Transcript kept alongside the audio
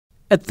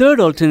A third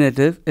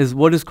alternative is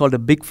what is called a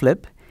big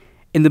flip.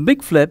 In the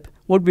big flip,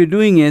 what we're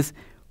doing is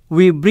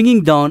we're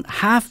bringing down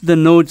half the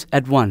nodes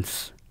at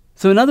once.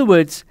 So in other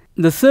words,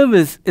 the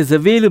service is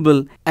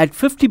available at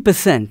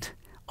 50%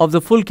 of the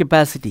full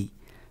capacity.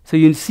 So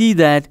you see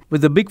that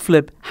with the big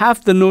flip,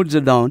 half the nodes are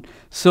down.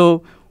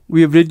 So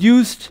we have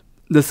reduced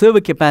the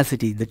server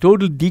capacity, the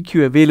total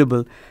DQ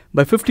available,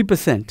 by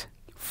 50%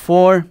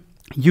 for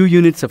U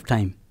units of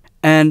time.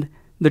 And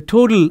the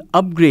total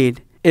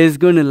upgrade is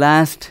going to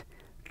last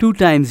 2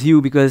 times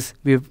U, because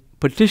we've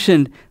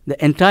partitioned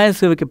the entire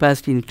server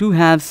capacity into 2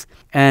 halves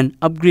and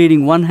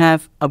upgrading 1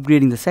 half,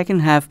 upgrading the second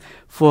half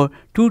for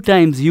 2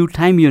 times U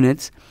time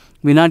units.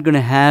 We're not going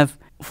to have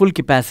full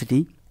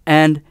capacity.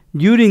 And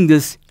during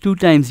this 2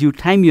 times U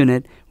time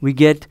unit, we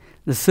get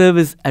the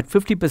service at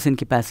 50%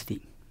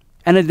 capacity.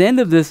 And at the end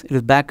of this, it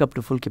is back up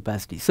to full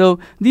capacity. So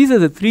these are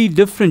the 3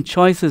 different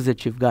choices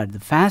that you've got. The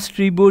fast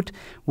reboot,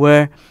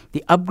 where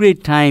the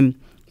upgrade time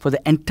for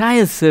the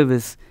entire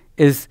service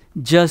is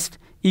just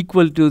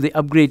equal to the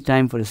upgrade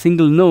time for a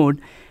single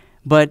node.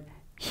 But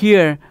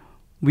here,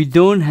 we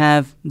don't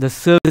have the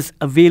service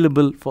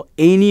available for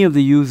any of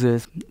the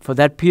users for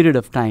that period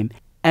of time.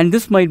 And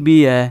this might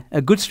be a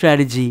good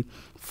strategy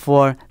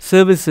for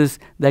services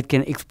that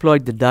can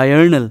exploit the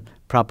diurnal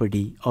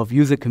property of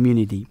user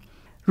community.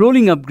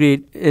 Rolling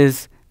upgrade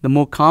is the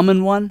more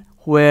common one,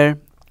 where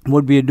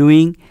what we are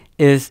doing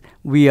is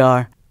we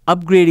are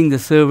upgrading the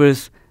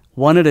servers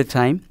one at a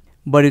time,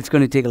 but it's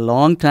going to take a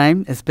long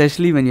time,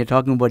 especially when you're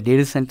talking about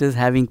data centers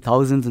having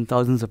thousands and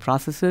thousands of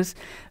processors.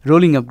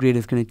 Rolling upgrade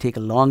is going to take a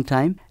long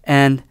time,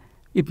 and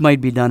it might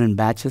be done in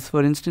batches,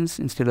 for instance,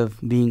 instead of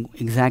being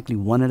exactly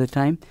one at a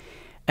time.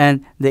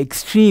 And the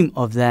extreme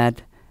of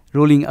that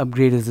rolling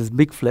upgrade is this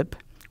big flip,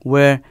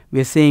 where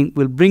we're saying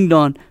we'll bring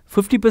down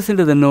 50%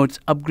 of the nodes,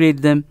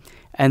 upgrade them,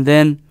 and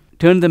then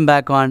turn them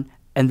back on,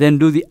 and then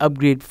do the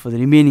upgrade for the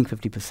remaining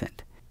 50%.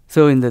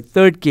 So in the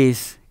third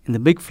case, in the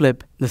big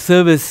flip, the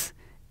service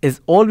is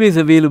always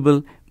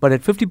available, but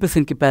at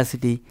 50%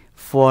 capacity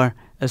for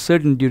a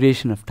certain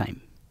duration of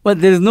time. But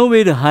there is no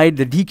way to hide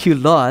the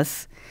DQ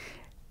loss,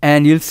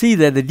 and you'll see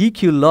that the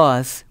DQ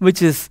loss,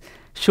 which is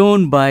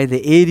shown by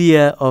the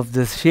area of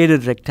this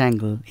shaded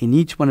rectangle in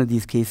each one of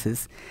these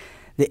cases,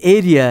 the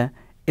area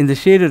in the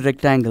shaded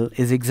rectangle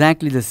is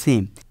exactly the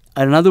same.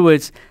 In other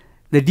words,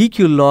 the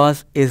DQ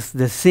loss is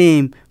the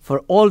same for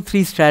all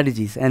 3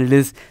 strategies, and it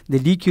is the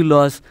DQ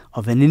loss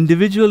of an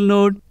individual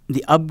node,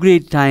 the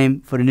upgrade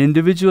time for an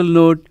individual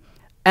node,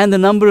 and the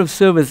number of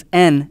servers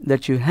n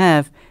that you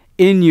have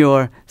in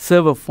your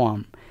server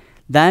farm.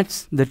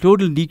 That's the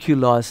total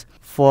DQ loss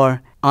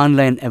for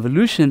online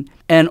evolution.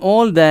 And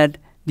all that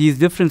these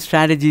different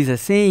strategies are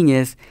saying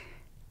is,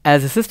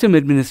 as a system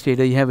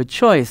administrator, you have a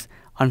choice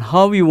on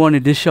how you want to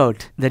dish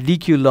out the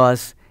DQ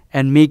loss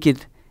and make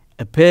it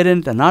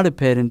apparent or not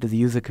apparent to the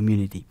user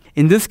community.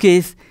 In this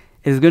case,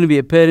 it is going to be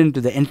apparent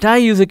to the entire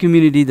user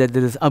community that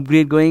there is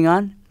upgrade going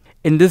on.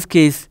 In this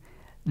case,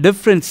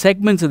 different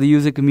segments of the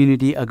user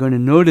community are going to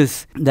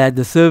notice that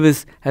the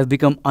service has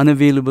become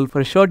unavailable for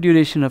a short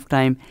duration of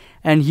time.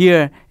 And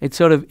here, it's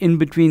sort of in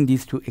between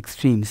these 2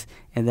 extremes,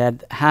 and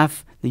that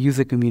half the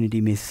user community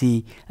may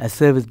see a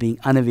service being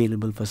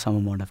unavailable for some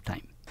amount of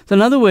time. So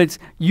in other words,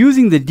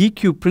 using the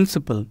DQ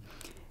principle,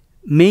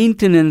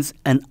 maintenance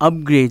and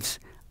upgrades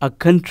are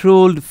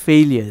controlled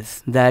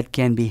failures that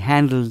can be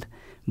handled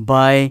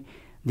by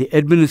the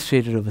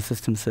administrator of a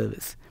system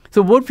service.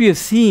 So what we have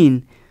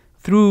seen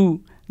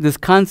through this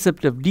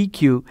concept of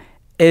DQ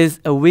is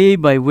a way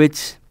by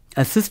which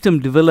a system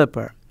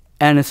developer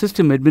and a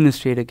system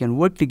administrator can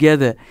work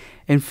together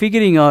in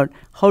figuring out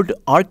how to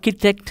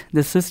architect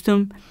the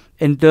system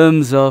in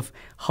terms of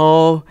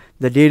how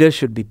the data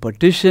should be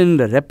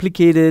partitioned or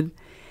replicated,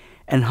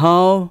 and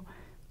how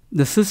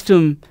the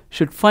system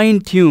should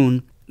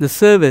fine-tune the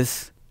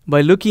service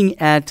by looking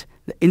at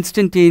the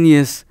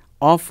instantaneous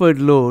offered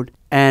load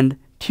and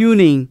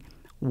tuning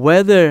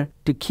whether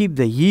to keep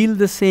the yield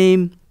the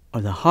same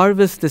or the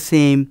harvest the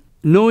same,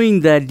 knowing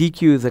that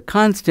DQ is a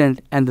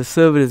constant and the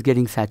server is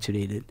getting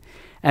saturated.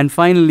 And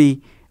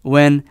finally,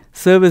 when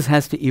service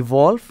has to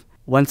evolve,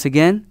 once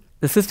again,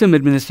 the system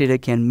administrator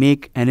can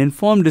make an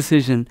informed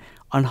decision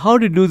on how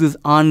to do this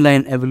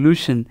online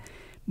evolution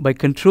by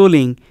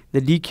controlling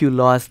the DQ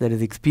loss that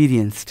is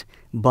experienced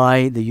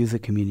by the user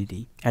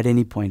community at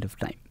any point of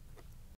time.